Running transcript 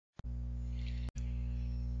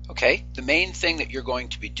Okay, the main thing that you're going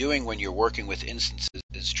to be doing when you're working with instances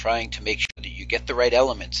is trying to make sure that you get the right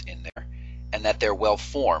elements in there and that they're well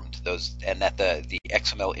formed, and that the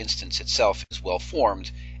XML instance itself is well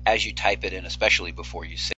formed as you type it in, especially before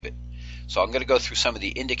you save it. So I'm going to go through some of the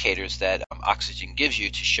indicators that Oxygen gives you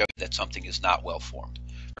to show you that something is not well formed.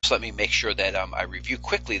 First, let me make sure that I review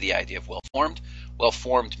quickly the idea of well formed. Well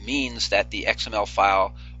formed means that the XML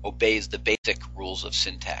file obeys the basic rules of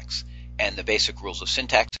syntax. And the basic rules of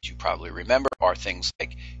syntax, as you probably remember, are things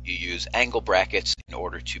like you use angle brackets in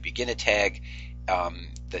order to begin a tag.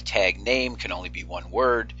 The tag name can only be one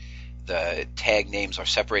word. The tag names are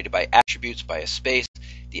separated by attributes by a space.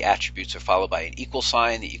 The attributes are followed by an equal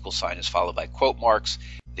sign. The equal sign is followed by quote marks.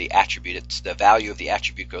 The value of the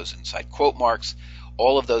attribute goes inside quote marks.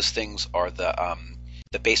 All of those things are the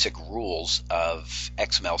basic rules of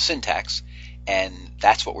XML syntax, and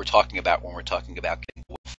that's what we're talking about when we're talking about getting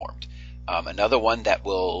well formed. Another one that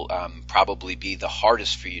will probably be the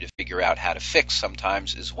hardest for you to figure out how to fix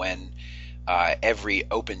sometimes is when every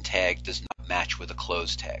open tag does not match with a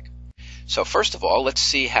close tag. So first of all, let's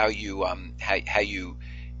see how you know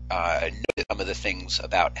some of the things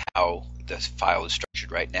about how the file is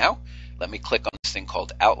structured right now. Let me click on this thing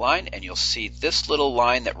called outline, and you'll see this little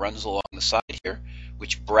line that runs along the side here,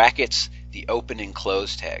 which brackets the open and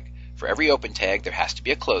close tag. For every open tag, there has to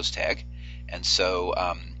be a close tag, and so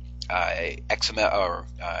XML or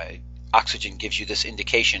Oxygen gives you this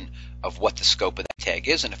indication of what the scope of that tag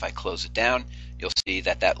is, and if I close it down, you'll see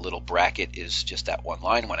that that little bracket is just that one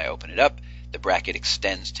line. When I open it up, the bracket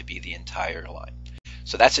extends to be the entire line.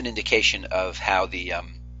 So that's an indication of how the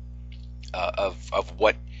of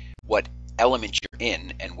what element you're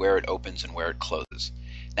in and where it opens and where it closes.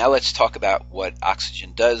 Now let's talk about what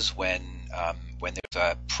Oxygen does when there's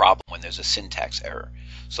a problem, when there's a syntax error.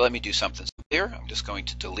 So let me do something here. I'm just going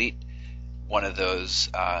to delete one of those.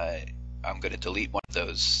 I'm going to delete one of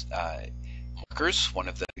those markers, one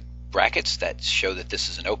of the brackets that show that this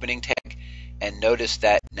is an opening tag, and notice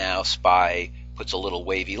that now SPY puts a little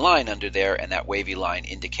wavy line under there, and that wavy line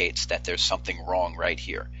indicates that there's something wrong right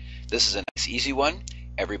here. This is a nice easy one.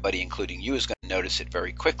 Everybody, including you, is going to notice it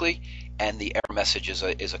very quickly, and the error message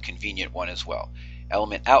is a convenient one as well.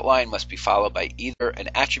 Element outline must be followed by either an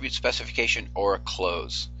attribute specification or a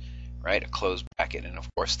close, right? A close bracket, and of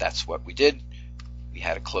course that's what we did. We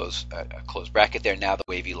had a close bracket there. Now the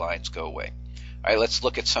wavy lines go away. All right, let's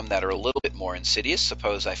look at some that are a little bit more insidious.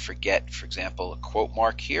 Suppose I forget, for example, a quote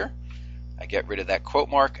mark here. I get rid of that quote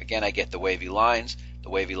mark. Again, I get the wavy lines. The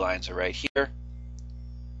wavy lines are right here.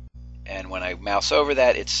 And when I mouse over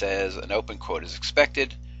that, it says an open quote is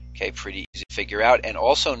expected. Okay, pretty easy to figure out. And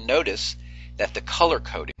also notice that the color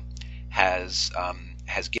coding has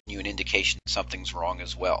given you an indication that something's wrong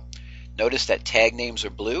as well. Notice that tag names are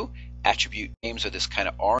blue, attribute names are this kind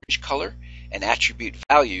of orange color, and attribute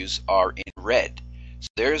values are in red. So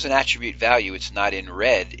there's an attribute value, it's not in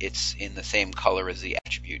red, it's in the same color as the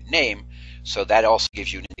attribute name, so that also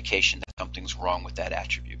gives you an indication that something's wrong with that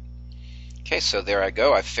attribute. Okay, so there I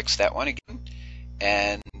go, I've fixed that one again,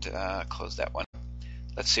 and close that one.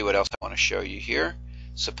 Let's see what else I want to show you here.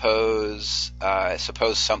 Suppose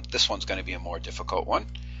this one's going to be a more difficult one.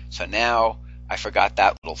 So now I forgot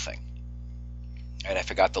that little thing. And I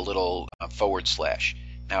forgot the little forward slash.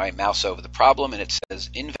 Now I mouse over the problem and it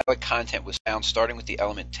says invalid content was found starting with the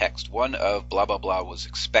element text. One of blah blah blah was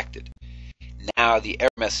expected. Now the error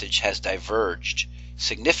message has diverged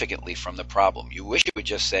significantly from the problem. You wish it would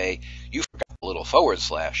just say you forgot the little forward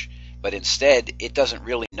slash, but instead it doesn't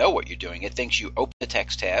really know what you're doing. It thinks you open the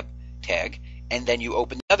text tag and then you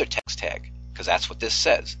open the other text tag, because that's what this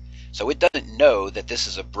says. So it doesn't know that this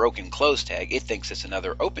is a broken close tag. It thinks it's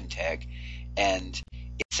another open tag, and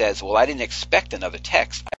it says, well, I didn't expect another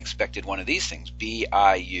text. I expected one of these things,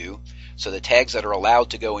 BIU. So the tags that are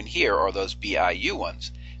allowed to go in here are those BIU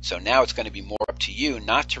ones. So now it's going to be more up to you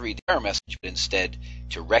not to read the error message, but instead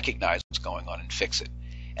to recognize what's going on and fix it.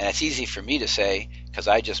 And it's easy for me to say, because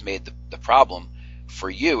I just made the problem. For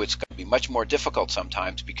you, it's going to be much more difficult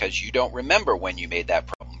sometimes because you don't remember when you made that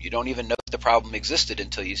problem. You don't even know that the problem existed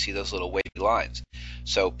until you see those little wavy lines.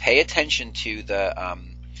 So pay attention to the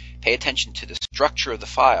structure of the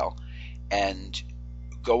file and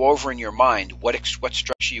go over in your mind what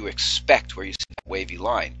structure you expect where you see that wavy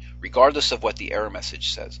line, regardless of what the error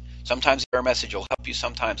message says. Sometimes the error message will help you,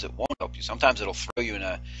 sometimes it won't help you. Sometimes it'll throw you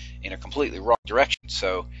in a completely wrong direction.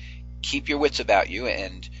 So keep your wits about you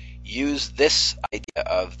and use this idea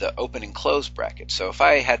of the open and close bracket. So if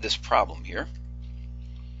I had this problem here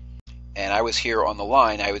and I was here on the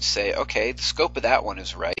line, I would say, okay, the scope of that one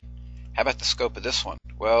is right. How about the scope of this one?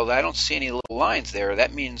 Well, I don't see any little lines there.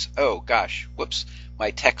 That means, oh gosh, whoops,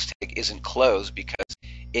 my text tag isn't closed because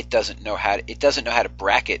it doesn't know how to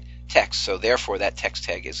bracket text. So therefore, that text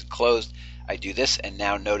tag isn't closed. I do this, and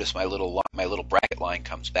now notice my little bracket line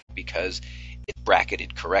comes back because it's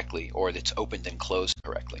bracketed correctly, or it's opened and closed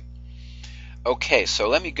correctly. Okay, so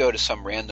let me go to some random